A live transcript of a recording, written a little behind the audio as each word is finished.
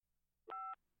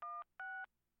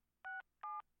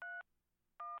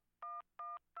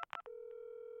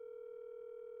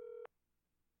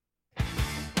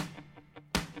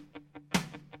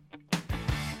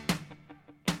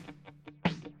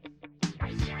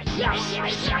What's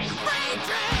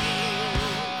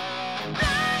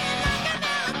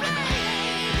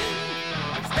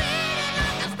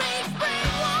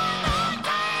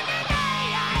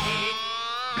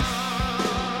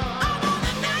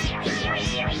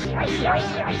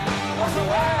the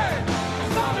word?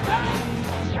 It's on the back.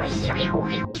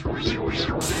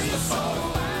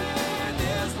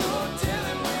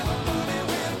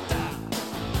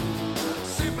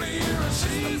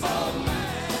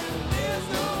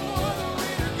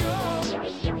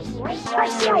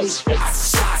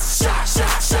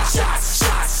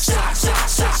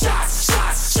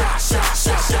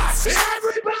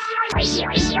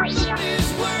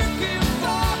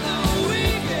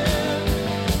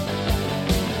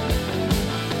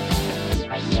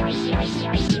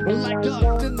 Like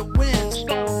dust in the wind,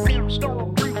 storm,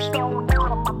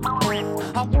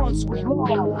 I once was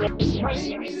lost.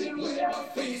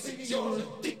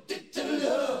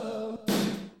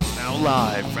 Now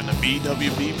live from the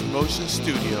BWB Promotion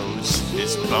Studios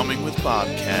is Bumming with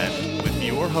Bobcat with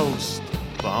your host,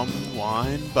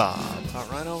 Bumwine Bob.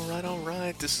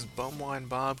 Alright. This is Bumwine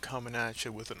Bob coming at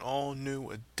you with an all-new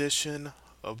edition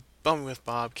of Bumming with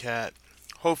Bobcat.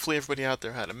 Hopefully everybody out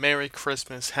there had a Merry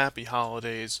Christmas, Happy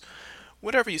Holidays,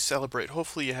 whatever you celebrate.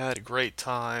 Hopefully you had a great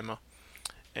time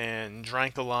and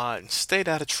drank a lot and stayed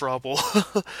out of trouble.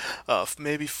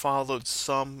 Maybe followed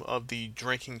some of the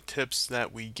drinking tips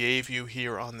that we gave you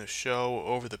here on the show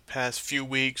over the past few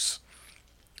weeks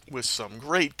with some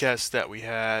great guests that we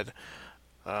had.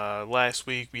 Last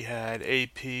week we had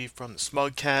AP from the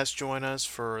Smugcast join us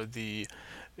for a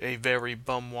very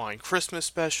Bumwine Christmas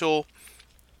special.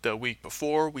 The week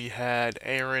before, we had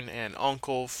Aaron and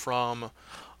Uncle from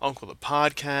Uncle the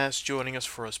Podcast joining us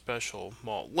for a special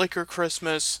malt liquor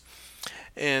Christmas.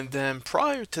 And then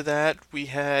prior to that, we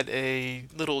had a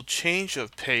little change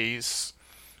of pace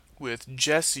with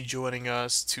Jesse joining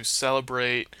us to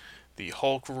celebrate the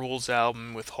Hulk Rules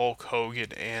album with Hulk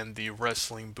Hogan and the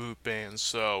Wrestling Boot Band.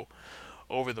 So,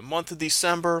 over the month of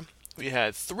December, we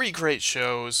had 3 great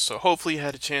shows, so hopefully you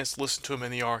had a chance to listen to them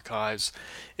in the archives.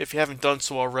 If you haven't done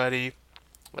so already,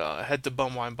 head to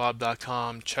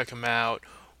bumwinebob.com, check them out,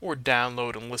 or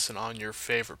download and listen on your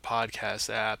favorite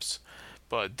podcast apps.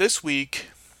 But this week,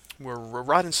 we're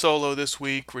riding solo this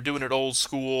week. We're doing it old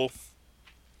school.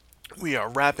 We are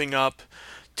wrapping up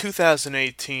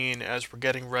 2018 as we're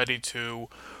getting ready to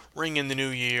ring in the new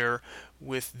year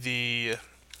with the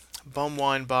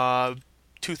Bumwine Bob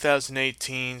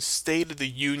 2018 State of the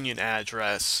Union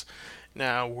address.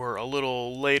 Now, we're a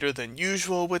little later than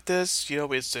usual with this.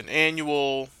 It's an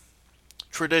annual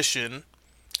tradition.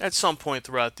 At some point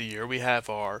throughout the year, we have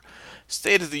our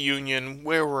State of the Union,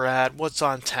 where we're at, what's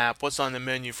on tap, what's on the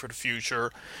menu for the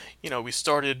future. We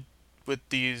started with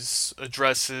these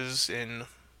addresses in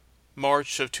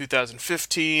March of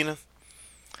 2015.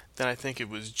 Then I think it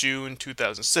was June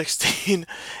 2016,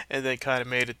 and then kind of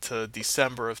made it to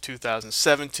December of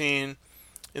 2017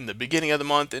 in the beginning of the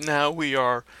month, and now we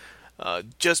are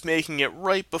just making it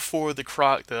right before the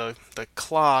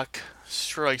clock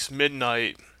strikes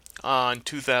midnight on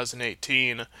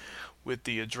 2018 with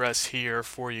the address here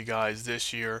for you guys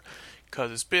this year,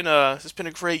 because it's been a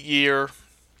great year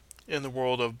in the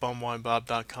world of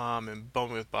bumwinebob.com and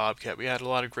Bumming with Bobcat. We had a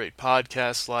lot of great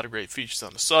podcasts, a lot of great features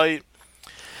on the site.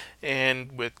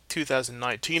 And with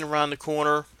 2019 around the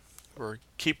corner, we're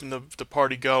keeping the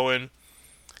party going,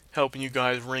 helping you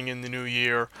guys ring in the new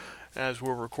year. As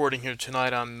we're recording here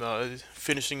tonight, I'm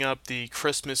finishing up the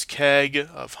Christmas keg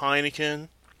of Heineken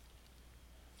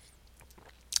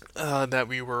that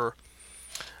we were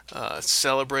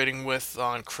celebrating with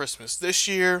on Christmas this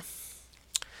year.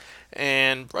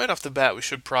 And right off the bat, we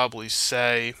should probably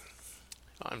say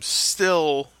I'm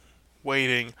still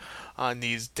waiting on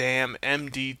these damn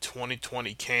MD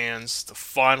 2020 cans to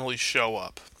finally show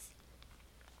up.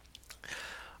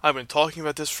 I've been talking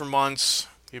about this for months.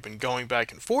 We've been going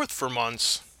back and forth for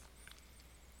months.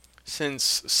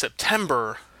 Since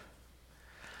September,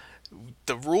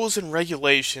 the rules and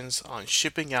regulations on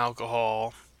shipping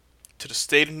alcohol to the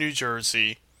state of New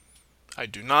Jersey, I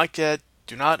do not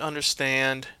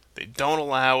understand. They don't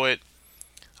allow it.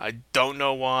 I don't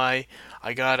know why.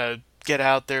 I gotta get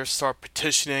out there, start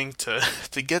petitioning to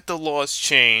get the laws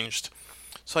changed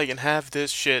so I can have this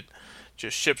shit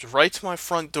just shipped right to my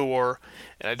front door,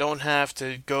 and I don't have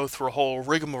to go through a whole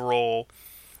rigmarole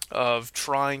of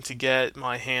trying to get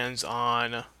my hands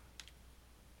on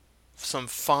some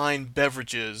fine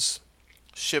beverages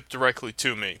shipped directly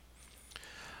to me.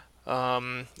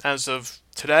 As of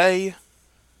today,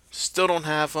 still don't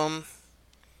have them.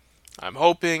 I'm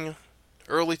hoping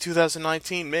early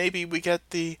 2019, maybe we get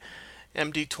the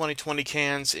MD 2020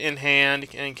 cans in hand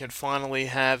and can finally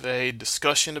have a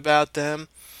discussion about them.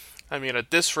 I mean,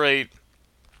 at this rate,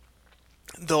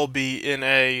 they'll be in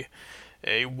a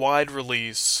wide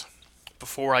release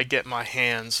before I get my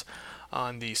hands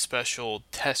on the special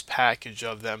test package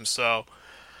of them. So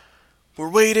we're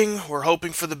waiting, we're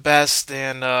hoping for the best,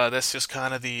 and that's just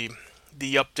kind of the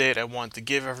update I want to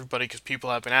give everybody, because people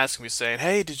have been asking me, saying,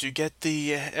 hey, did you get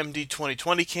the MD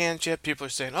 2020 cans yet? People are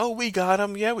saying, oh, we got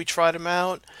them, yeah, we tried them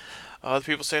out. Other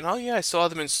people saying, oh yeah, I saw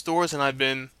them in stores, and I've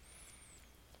been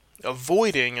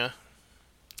avoiding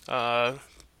the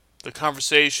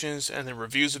conversations and the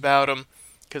reviews about them,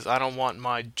 because I don't want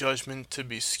my judgment to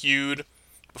be skewed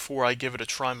before I give it a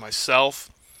try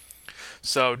myself.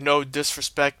 So no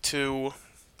disrespect to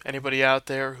anybody out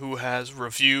there who has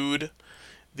reviewed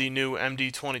the new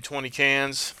MD 2020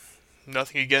 cans.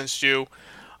 Nothing against you.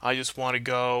 I just want to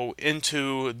go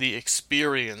into the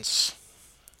experience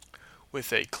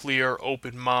with a clear,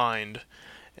 open mind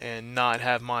and not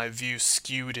have my view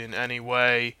skewed in any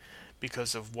way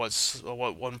because of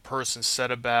what one person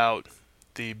said about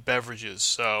the beverages.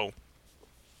 So,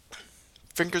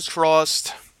 fingers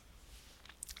crossed.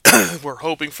 We're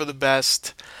hoping for the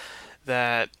best,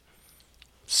 that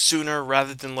sooner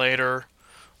rather than later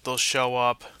they'll show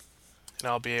up and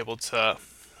I'll be able to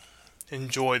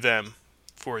enjoy them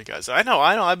for you guys. I know,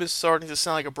 I've been starting to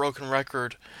sound like a broken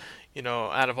record,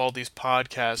 out of all these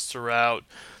podcasts throughout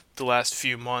the last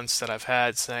few months that I've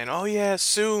had, saying, oh yeah,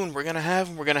 soon, we're gonna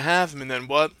have them, and then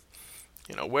what?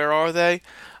 Where are they?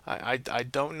 I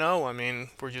don't know. I mean,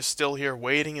 we're just still here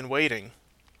waiting and waiting.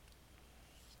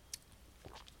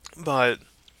 But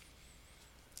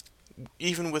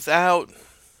even without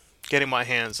getting my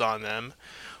hands on them,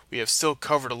 we have still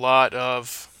covered a lot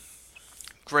of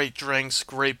great drinks,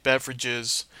 great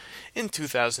beverages in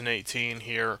 2018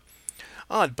 here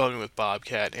on Bumming with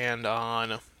Bobcat and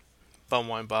on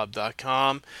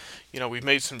bumwinebob.com. We've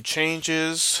made some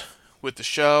changes with the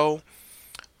show.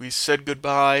 We said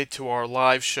goodbye to our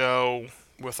live show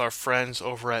with our friends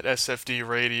over at SFD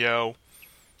Radio.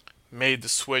 Made the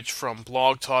switch from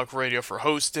Blog Talk Radio for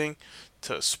hosting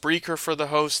to Spreaker for the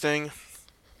hosting.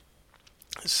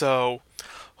 So,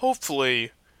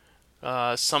 hopefully,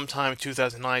 sometime in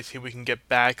 2019 we can get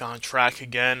back on track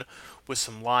again with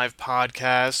some live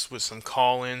podcasts, with some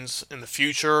call-ins in the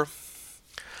future.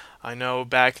 I know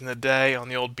back in the day, on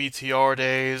the old BTR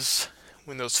days,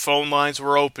 when those phone lines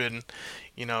were open,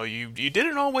 you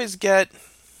didn't always get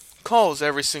calls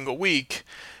every single week,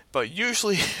 but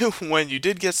usually when you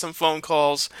did get some phone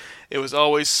calls, it was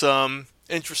always some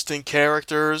interesting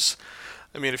characters.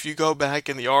 I mean, if you go back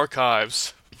in the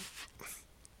archives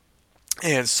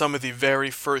and some of the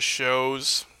very first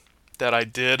shows that I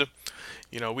did,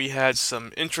 we had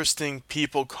some interesting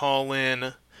people call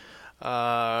in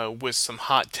with some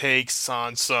hot takes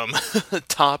on some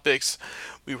topics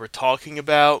we were talking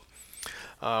about.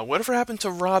 Whatever happened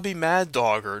to Robbie Mad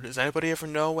Dogger? Does anybody ever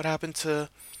know what happened to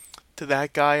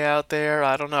that guy out there?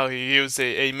 I don't know. He was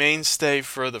a mainstay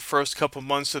for the first couple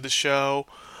months of the show.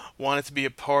 Wanted to be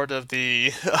a part of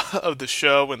the of the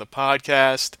show and the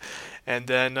podcast, and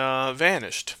then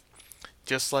vanished.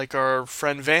 Just like our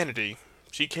friend Vanity.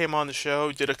 She came on the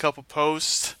show, did a couple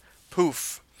posts,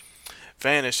 poof,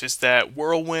 vanished. It's that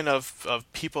whirlwind of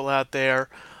people out there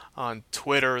on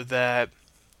Twitter that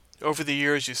over the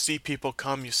years you see people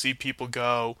come, you see people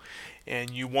go,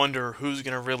 and you wonder who's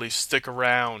going to really stick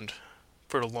around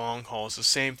for the long haul. It's the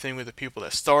same thing with the people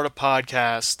that start a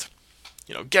podcast,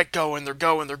 get going, they're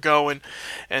going,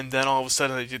 and then all of a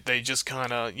sudden they just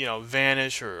kind of,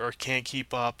 vanish or can't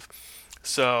keep up.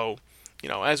 So,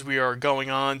 as we are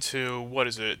going on to,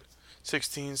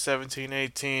 16, 17,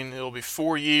 18, it'll be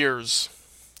 4 years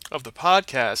of the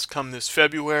podcast come this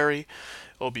February.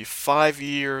 It'll be 5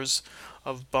 years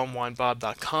of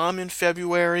bumwinebob.com in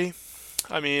February.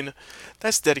 I mean,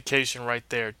 that's dedication right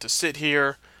there, to sit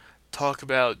here, talk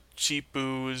about cheap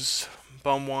booze,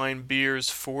 bum wine, beers,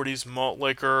 40s, malt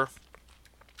liquor,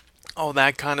 all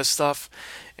that kind of stuff,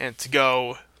 and to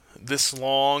go this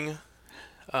long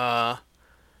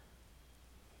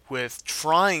with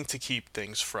trying to keep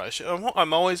things fresh.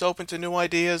 I'm always open to new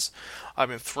ideas. I've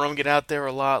been throwing it out there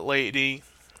a lot lately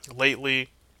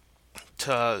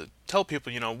to tell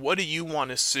people, what do you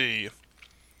want to see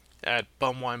at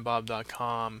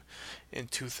bumwinebob.com in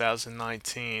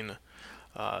 2019.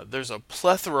 There's a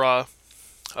plethora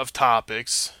of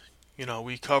topics.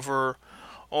 We cover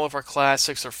all of our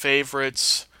classics or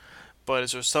favorites, but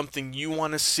is there something you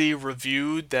want to see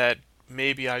reviewed that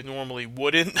maybe I normally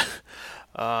wouldn't?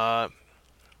 The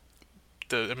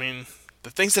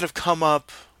things that have come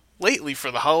up lately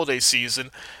for the holiday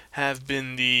season have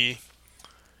been the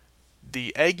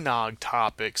the eggnog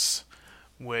topics,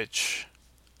 which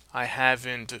I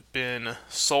haven't been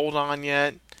sold on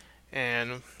yet.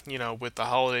 And, with the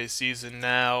holiday season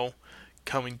now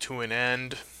coming to an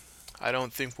end, I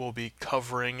don't think we'll be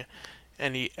covering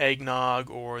any eggnog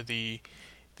or the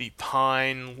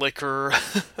pine liquor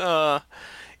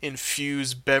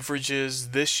infused beverages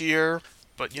this year.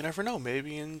 But you never know,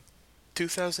 maybe in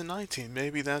 2019,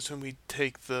 maybe that's when we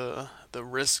take the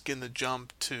risk and the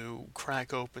jump to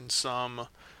crack open some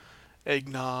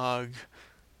eggnog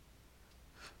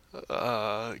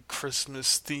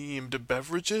Christmas themed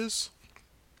beverages.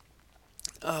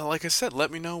 Like I said,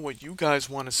 let me know what you guys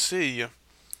want to see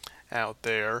out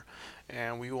there,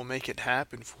 and we will make it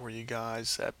happen for you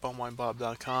guys at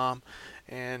bumwinebob.com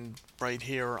and right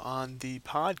here on the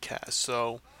podcast.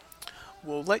 So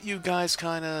we'll let you guys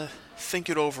kind of think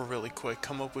it over really quick,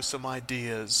 come up with some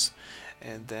ideas,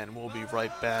 and then we'll be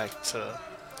right back to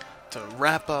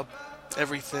wrap up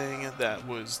everything that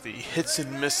was the hits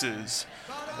and misses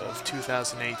of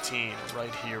 2018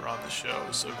 right here on the show.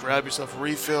 So grab yourself a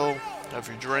refill of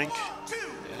your drink,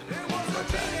 and we'll be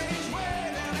right back.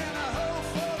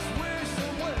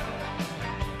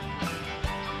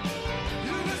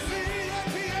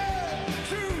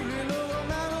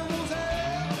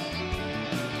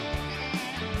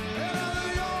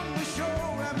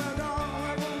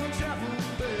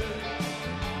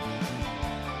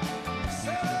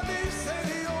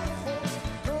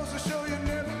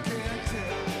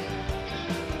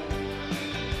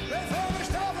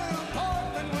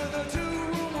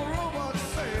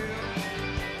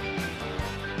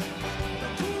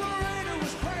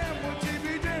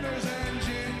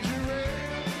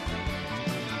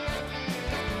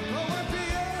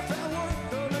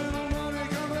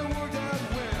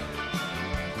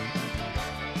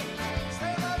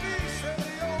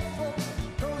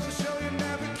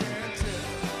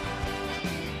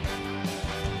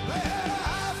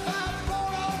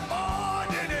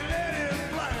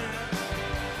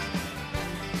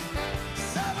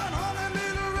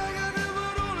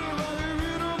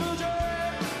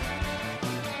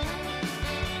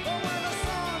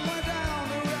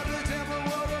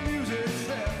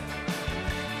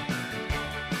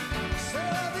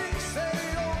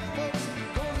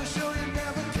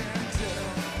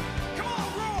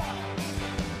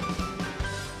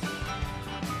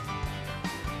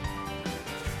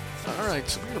 Alright,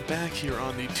 so we're back here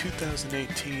on the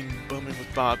 2018 Bumming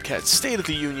with Bobcat State of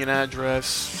the Union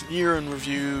address, year in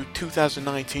review,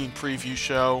 2019 preview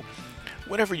show,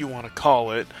 whatever you want to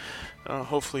call it.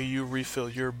 Hopefully you refill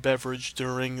your beverage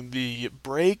during the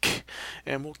break,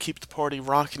 and we'll keep the party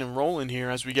rocking and rolling here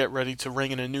as we get ready to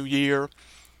ring in a new year.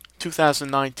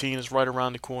 2019 is right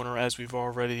around the corner, as we've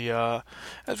already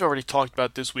talked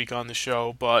about this week on the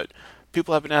show, but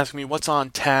people have been asking me what's on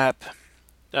tap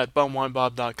at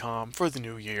bumwinebob.com for the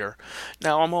new year.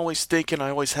 Now, I'm always thinking,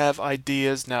 I always have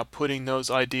ideas. Now, putting those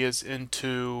ideas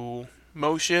into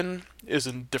motion is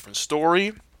a different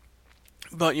story.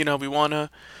 But, we want to,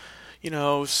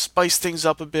 spice things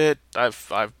up a bit.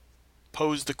 I've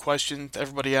posed the question to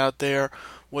everybody out there,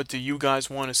 what do you guys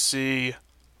want to see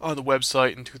on the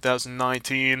website in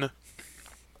 2019?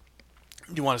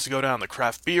 You want us to go down the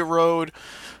craft beer road,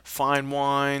 fine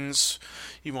wines,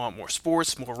 you want more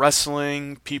sports, more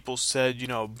wrestling. People said,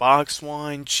 box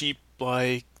wine, cheap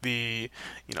like the,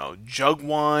 jug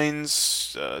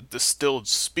wines, distilled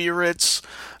spirits.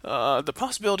 The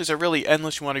possibilities are really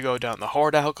endless. You want to go down the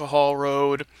hard alcohol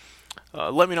road.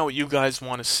 Let me know what you guys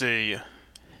want to see,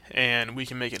 and we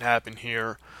can make it happen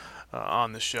here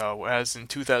on the show. As in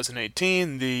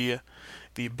 2018,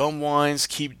 the bum wines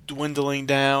keep dwindling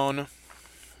down.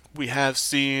 We have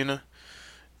seen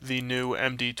the new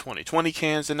MD 2020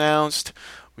 cans announced.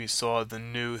 We saw the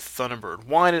new Thunderbird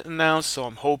wine announced, so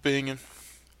I'm hoping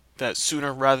that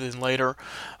sooner rather than later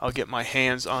I'll get my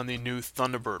hands on the new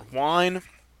Thunderbird wine.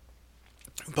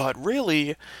 But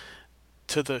really,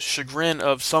 to the chagrin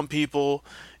of some people,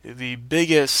 the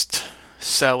biggest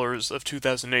sellers of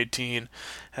 2018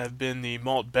 have been the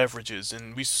malt beverages,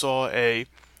 and we saw a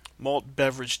malt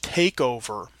beverage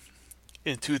takeover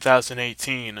in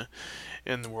 2018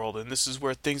 in the world, and this is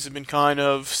where things have been kind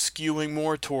of skewing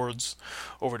more towards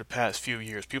over the past few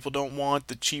years. People don't want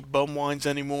the cheap bum wines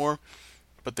anymore,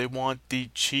 but they want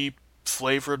the cheap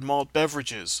flavored malt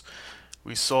beverages.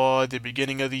 We saw at the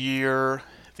beginning of the year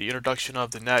the introduction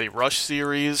of the Natty Rush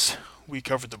series. We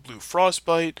covered the Blue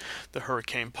Frostbite, the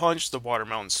Hurricane Punch, the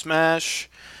Watermelon Smash,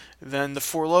 then the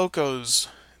Four Locos.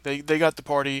 They got the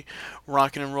party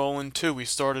rocking and rolling too. We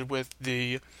started with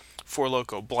the Four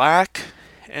Loko Black,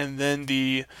 and then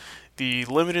the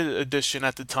limited edition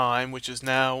at the time, which is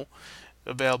now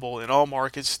available in all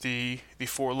markets, the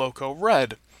Four Loko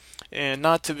Red. And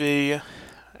not to be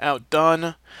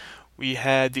outdone, we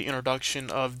had the introduction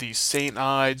of the St.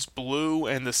 Ides Blue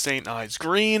and the St. Ides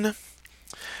Green.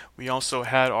 We also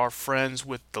had our friends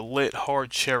with the Lit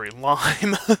Hard Cherry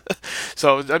Lime.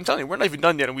 So I'm telling you, we're not even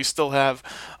done yet, and we still have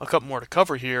a couple more to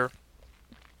cover here.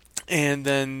 And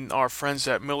then our friends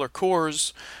at Miller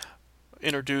Coors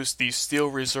introduced the Steel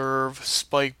Reserve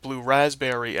Spike Blue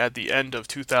Raspberry at the end of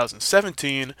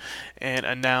 2017 and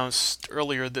announced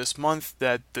earlier this month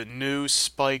that the new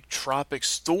Spike Tropic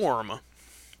Storm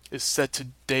is set to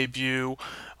debut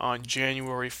on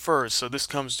January 1st. So this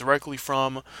comes directly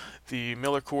from the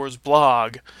Miller Coors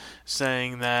blog,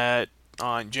 saying that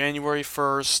on January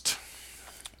 1st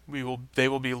they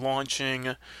will be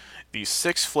launching the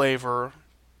 6th flavor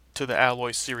to the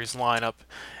Alloy Series lineup,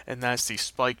 and that's the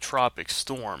Spike Tropic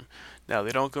Storm. Now,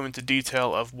 they don't go into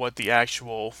detail of what the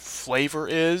actual flavor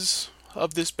is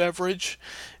of this beverage.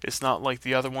 It's not like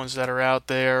the other ones that are out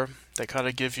there that kind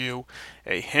of give you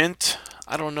a hint.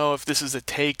 I don't know if this is a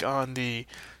take on the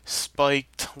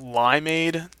spiked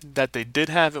limeade that they did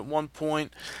have at one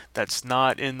point that's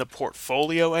not in the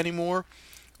portfolio anymore,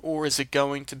 or is it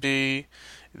going to be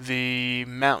the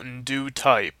Mountain Dew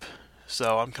type?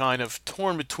 So I'm kind of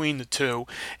torn between the two,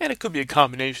 and it could be a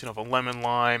combination of a lemon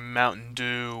lime, Mountain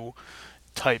Dew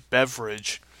type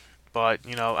beverage. But,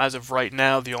 as of right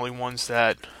now, the only ones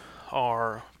that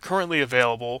are currently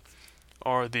available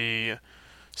are the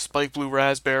Spiked Blue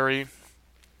Raspberry,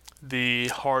 the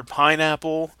Hard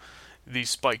Pineapple, the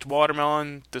Spiked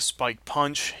Watermelon, the Spiked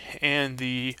Punch, and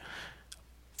the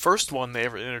first one they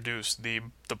ever introduced, the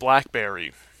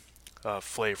Blackberry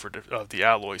flavor of the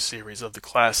Alloy series of the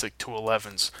classic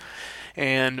 211s.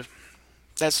 And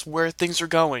that's where things are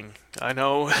going. I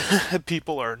know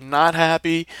people are not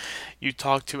happy. You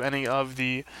talk to any of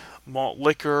the malt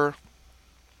liquor,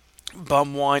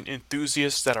 bum wine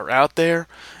enthusiasts that are out there,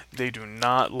 they do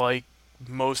not like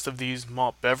most of these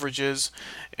malt beverages.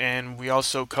 And we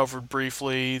also covered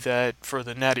briefly that for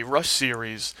the Natty Rush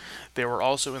series, they were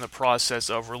also in the process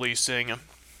of releasing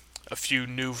a few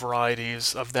new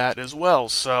varieties of that as well.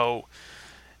 So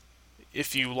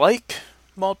if you like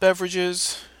malt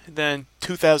beverages, then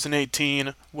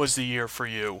 2018 was the year for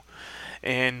you.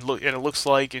 And it looks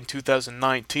like in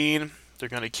 2019 they're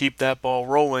going to keep that ball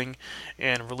rolling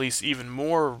and release even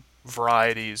more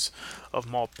varieties of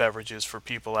malt beverages for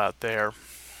people out there.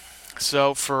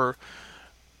 So for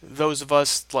those of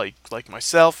us like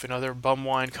myself and other bum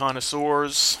wine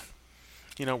connoisseurs,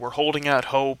 we're holding out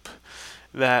hope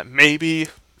that maybe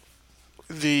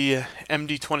the MD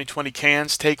 2020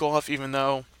 cans take off, even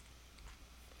though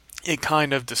it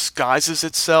kind of disguises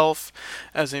itself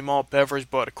as a malt beverage,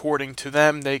 but according to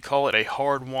them, they call it a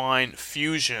hard wine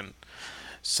fusion.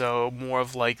 So more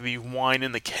of like the wine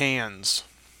in the cans.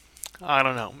 I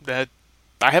don't know. That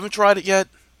I haven't tried it yet,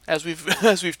 as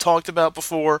we've talked about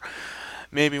before.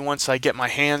 Maybe once I get my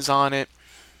hands on it,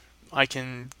 I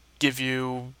can give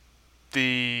you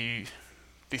the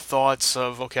thoughts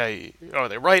of, okay, are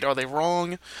they right? Are they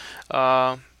wrong?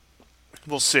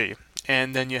 We'll see.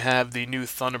 And then you have the new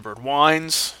Thunderbird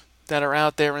wines that are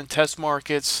out there in test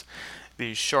markets,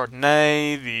 the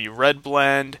Chardonnay, the Red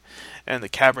Blend, and the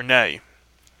Cabernet,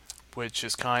 which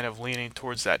is kind of leaning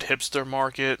towards that hipster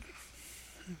market.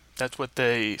 That's what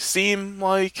they seem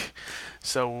like.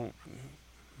 So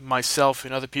myself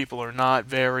and other people are not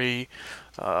very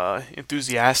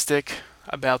enthusiastic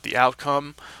about the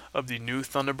outcome of the new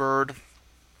Thunderbird.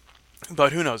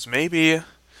 But who knows, maybe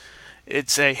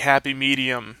it's a happy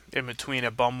medium in between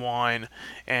a bum wine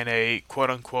and a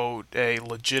quote-unquote a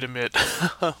legitimate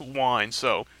wine.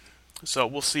 So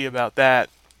we'll see about that.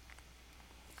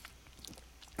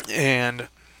 And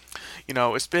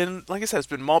it's been, like I said, it's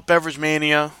been Malt Beverage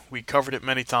Mania. We covered it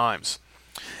many times,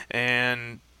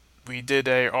 and we did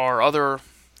our other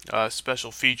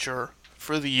special feature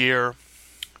for the year,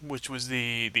 which was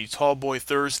the Tall Boy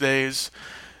Thursdays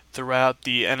throughout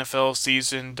the NFL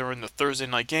season during the Thursday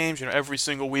night games. Every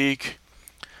single week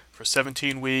for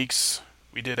 17 weeks,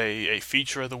 we did a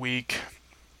feature of the week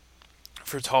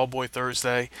for Tall Boy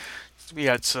Thursday. We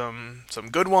had some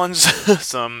good ones,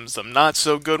 some not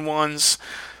so good ones.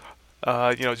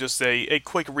 Just a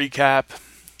quick recap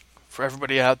for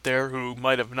everybody out there who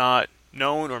might have not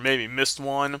known or maybe missed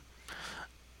one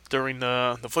during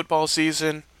the football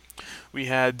season. We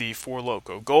had the Four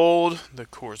Loko Gold, the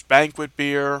Coors Banquet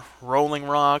Beer, Rolling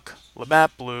Rock,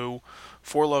 Labatt Blue,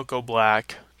 Four Loko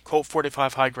Black, Colt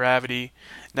 45 High Gravity,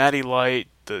 Natty Light,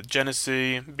 the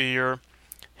Genesee Beer,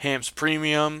 Hamm's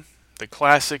Premium, the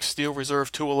Classic Steel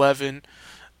Reserve 211,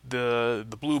 the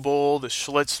Blue Bowl, the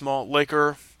Schlitz Malt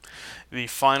Liquor, the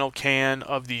final can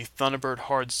of the Thunderbird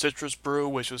Hard Citrus Brew,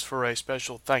 which was for a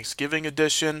special Thanksgiving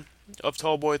edition of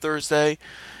Tallboy Thursday.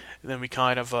 And then we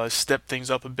kind of stepped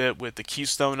things up a bit with the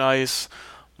Keystone Ice,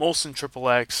 Molson Triple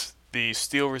X, the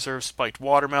Steel Reserve Spiked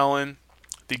Watermelon,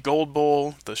 the Gold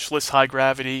Bowl, the Schlitz High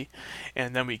Gravity,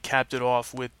 and then we capped it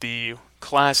off with the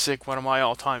classic, one of my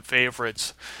all-time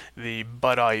favorites, the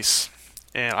Bud Ice.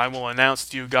 And I will announce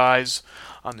to you guys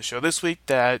on the show this week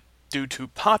that due to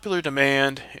popular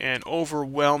demand and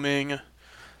overwhelming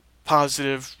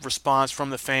positive response from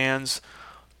the fans,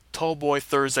 Tallboy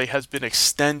Thursday has been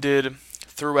extended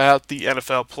throughout the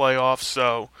NFL playoffs.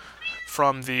 So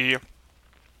from the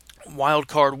wild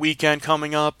card weekend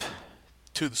coming up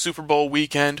to the Super Bowl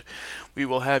weekend, we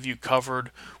will have you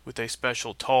covered with a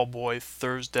special Tallboy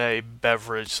Thursday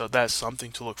beverage. So that's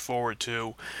something to look forward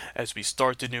to as we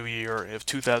start the new year of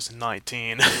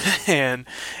 2019 and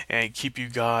keep you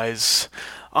guys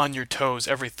on your toes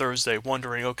every Thursday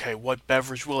wondering, okay, what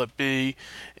beverage will it be?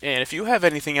 And if you have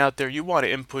anything out there you want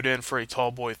to input in for a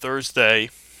Tallboy Thursday,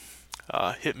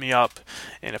 hit me up.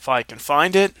 And if I can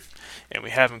find it and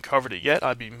we haven't covered it yet,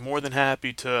 I'd be more than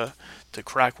happy to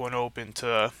crack one open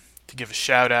to give a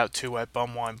shout out to at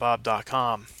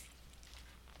bumwinebob.com.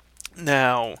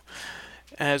 Now,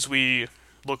 as we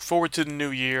look forward to the new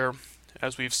year,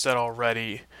 as we've said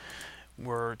already,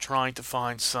 we're trying to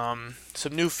find some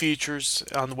new features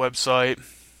on the website,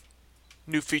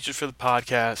 new features for the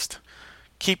podcast,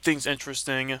 keep things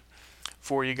interesting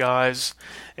for you guys.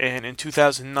 And in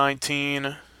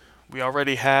 2019, we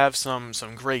already have some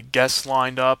great guests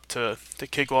lined up to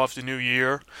kick off the new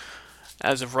year.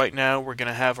 As of right now, we're going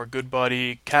to have our good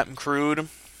buddy Captain Crude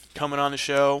coming on the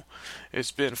show.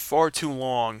 It's been far too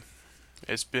long.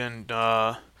 It's been,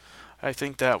 I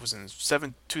think that was in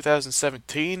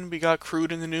 2017 we got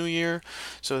Crude in the new year.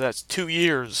 So that's 2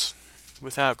 years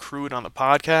without Crude on the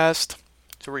podcast.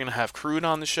 So we're going to have Crude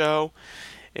on the show.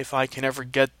 If I can ever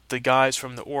get the guys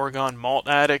from the Oregon Malt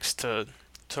Addicts to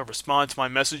respond to my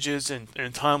messages in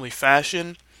timely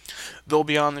fashion, they'll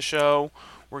be on the show.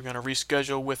 We're going to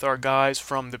reschedule with our guys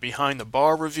from the Behind the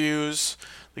Bar reviews,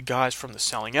 the guys from the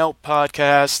Selling Out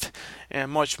podcast,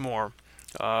 and much more.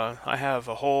 I have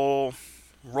a whole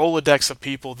Rolodex of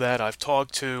people that I've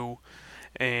talked to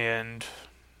and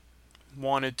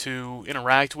wanted to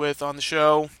interact with on the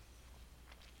show.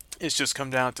 It's just come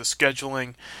down to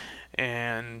scheduling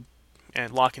and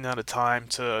locking down a time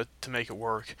to make it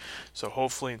work. So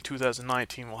hopefully in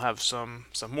 2019 we'll have some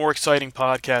more exciting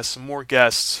podcasts, some more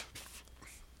guests.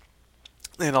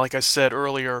 And like I said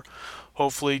earlier,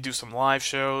 hopefully do some live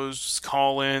shows,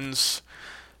 call-ins,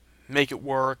 make it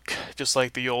work, just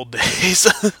like the old days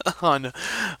on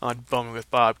Bumming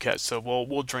with Bobcat. So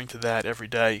we'll drink to that every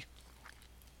day.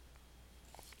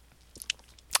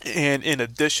 And in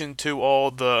addition to all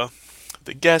the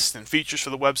guests and features for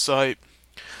the website,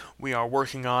 we are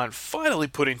working on finally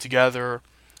putting together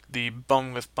the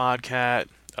Bumming with Bobcat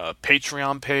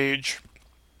Patreon page,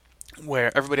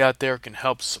 where everybody out there can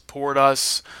help support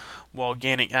us while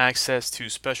gaining access to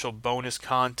special bonus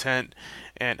content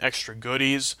and extra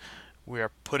goodies. We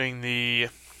are putting the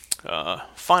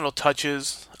final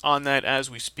touches on that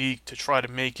as we speak to try to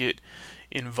make it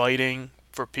inviting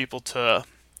for people to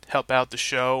help out the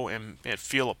show and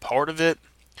feel a part of it.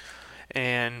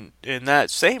 And in that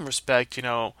same respect,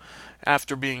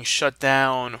 after being shut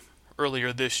down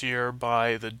earlier this year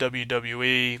by the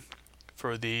WWE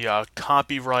for the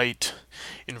copyright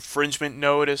infringement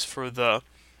notice for the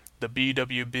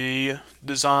BWB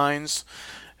designs,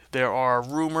 there are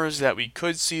rumors that we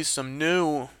could see some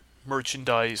new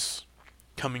merchandise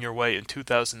coming your way in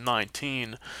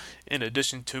 2019, in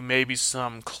addition to maybe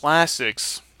some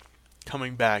classics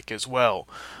coming back as well.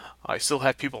 I still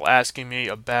have people asking me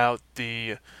about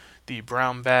the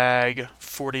brown bag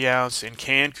 40 ounce and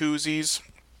can koozies.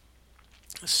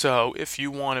 So if you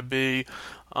want to be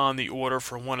on the order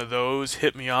for one of those,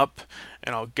 hit me up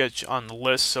and I'll get you on the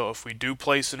list. So if we do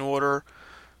place an order,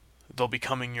 they'll be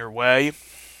coming your way.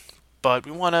 But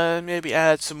we want to maybe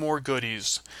add some more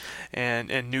goodies and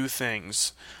new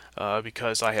things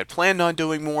because I had planned on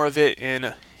doing more of it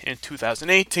in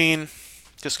 2018.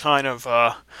 Just kind of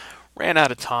ran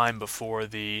out of time before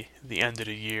the end of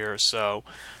the year. So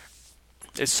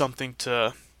it's something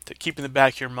to keep in the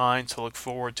back of your mind to look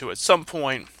forward to at some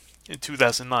point in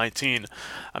 2019.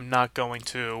 I'm not going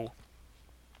to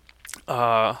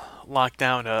lock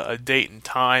down a date and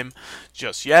time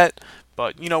just yet,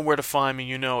 but you know where to find me.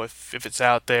 You know if it's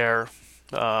out there.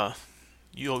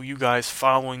 You guys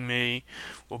following me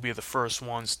will be the first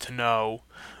ones to know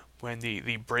when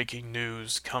the breaking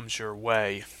news comes your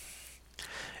way.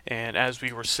 And as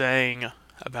we were saying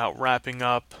about wrapping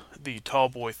up the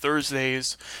Tallboy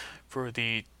Thursdays for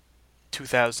the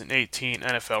 2018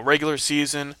 NFL regular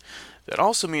season. That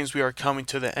also means we are coming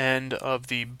to the end of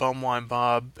the Bumwine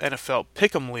Bob NFL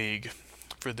Pick'em League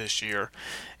for this year.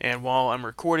 And while I'm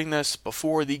recording this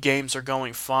before the games are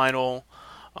going final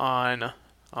on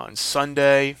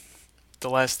Sunday, the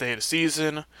last day of the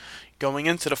season, going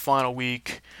into the final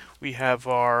week, we have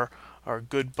our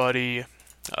good buddy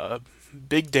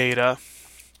Big Data,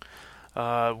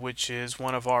 which is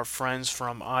one of our friends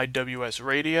from IWS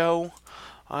Radio,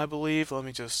 I believe. Let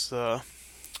me just, I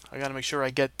gotta make sure I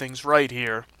get things right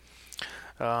here.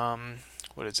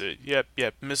 What is it? Yep,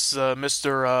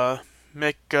 Mr.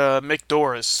 Mick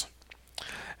Doris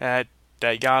at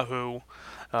Yahoo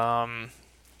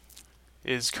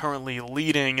is currently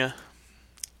leading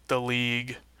the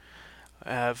league.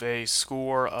 Have a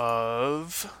score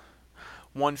of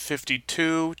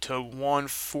 152 to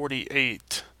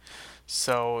 148.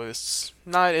 So it's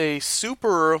not a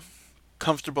super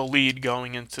comfortable lead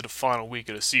going into the final week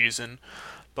of the season,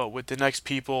 but with the next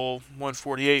people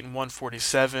 148 and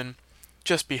 147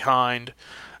 just behind,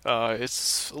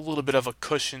 it's a little bit of a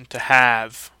cushion to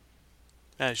have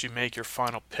as you make your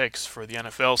final picks for the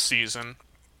NFL season.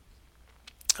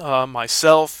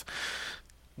 Myself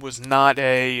was not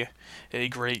a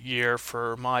great year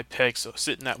for my picks, so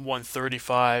sitting at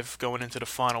 135 going into the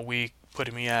final week,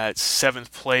 putting me at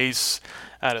 7th place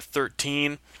out of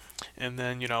 13. And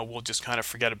then, we'll just kind of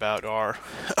forget about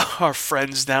our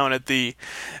friends down at the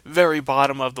very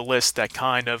bottom of the list that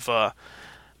kind of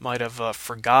might have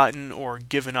forgotten or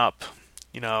given up,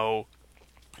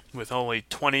 with only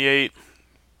 28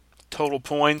 total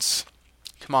points.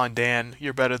 Come on, Dan,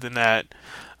 you're better than that.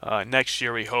 Next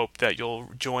year we hope that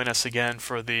you'll join us again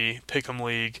for the Pick'em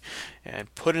League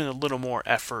and put in a little more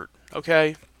effort,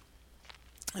 okay?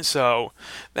 So,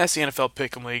 that's the NFL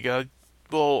Pick'em League.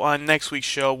 Well, on next week's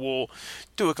show, we'll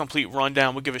do a complete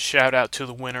rundown. We'll give a shout out to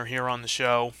the winner here on the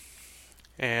show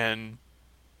and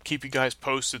keep you guys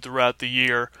posted throughout the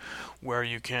year where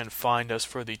you can find us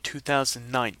for the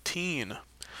 2019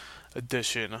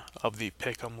 edition of the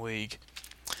Pick'em League.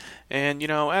 And,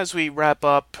 as we wrap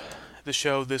up the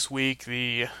show this week,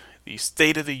 the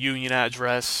State of the Union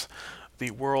address,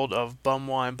 the world of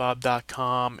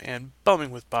bumwinebob.com and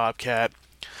Bumming with Bobcat,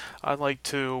 I'd like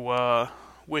to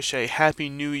wish a happy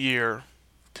new year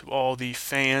to all the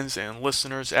fans and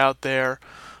listeners out there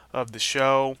of the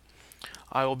show.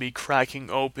 I will be cracking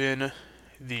open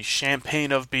the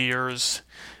champagne of beers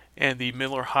and the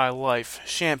Miller High Life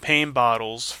champagne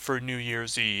bottles for New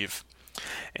Year's Eve.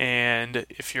 And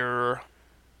if you're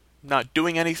not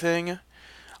doing anything,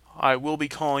 I will be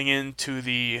calling in to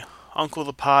the Uncle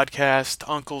the Podcast,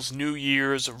 Uncle's New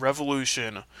Year's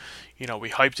Revolution. We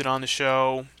hyped it on the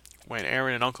show when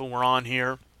Aaron and Uncle were on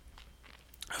here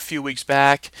a few weeks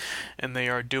back, and they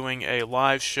are doing a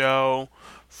live show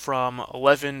from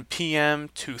 11 p.m.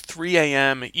 to 3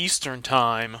 a.m. Eastern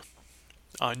Time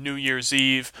on New Year's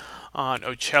Eve on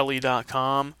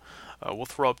Ocelli.com. We'll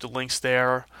throw up the links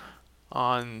there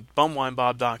on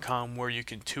bumwinebob.com where you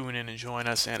can tune in and join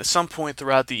us. And at some point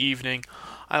throughout the evening,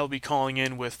 I will be calling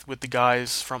in with the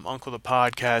guys from Uncle the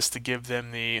Podcast to give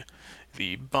them the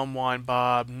Bumwine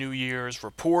Bob New Year's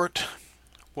report,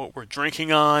 what we're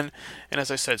drinking on. And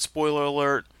as I said, spoiler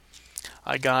alert,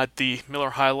 I got the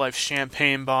Miller High Life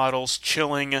champagne bottles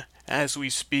chilling as we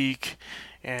speak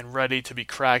and ready to be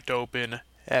cracked open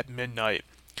at midnight.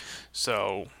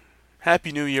 So,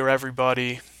 Happy New Year,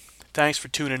 everybody. Thanks for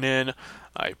tuning in.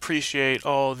 I appreciate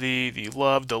all the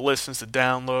love, the listens, the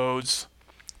downloads.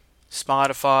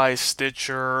 Spotify,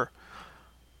 Stitcher,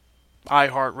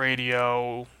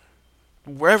 iHeartRadio,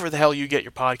 wherever the hell you get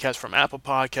your podcast from, Apple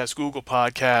Podcasts, Google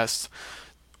Podcasts,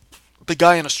 the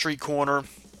guy in a street corner.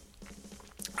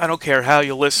 I don't care how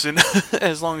you listen,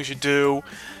 as long as you do.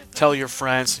 Tell your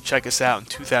friends to check us out in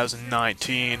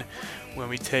 2019 when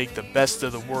we take the best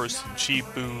of the worst and cheap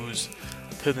booze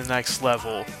to the next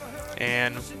level.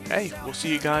 And, hey, we'll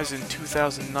see you guys in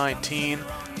 2019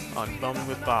 on Bumming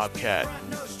with Bobcat.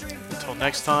 Until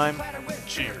next time,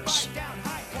 cheers.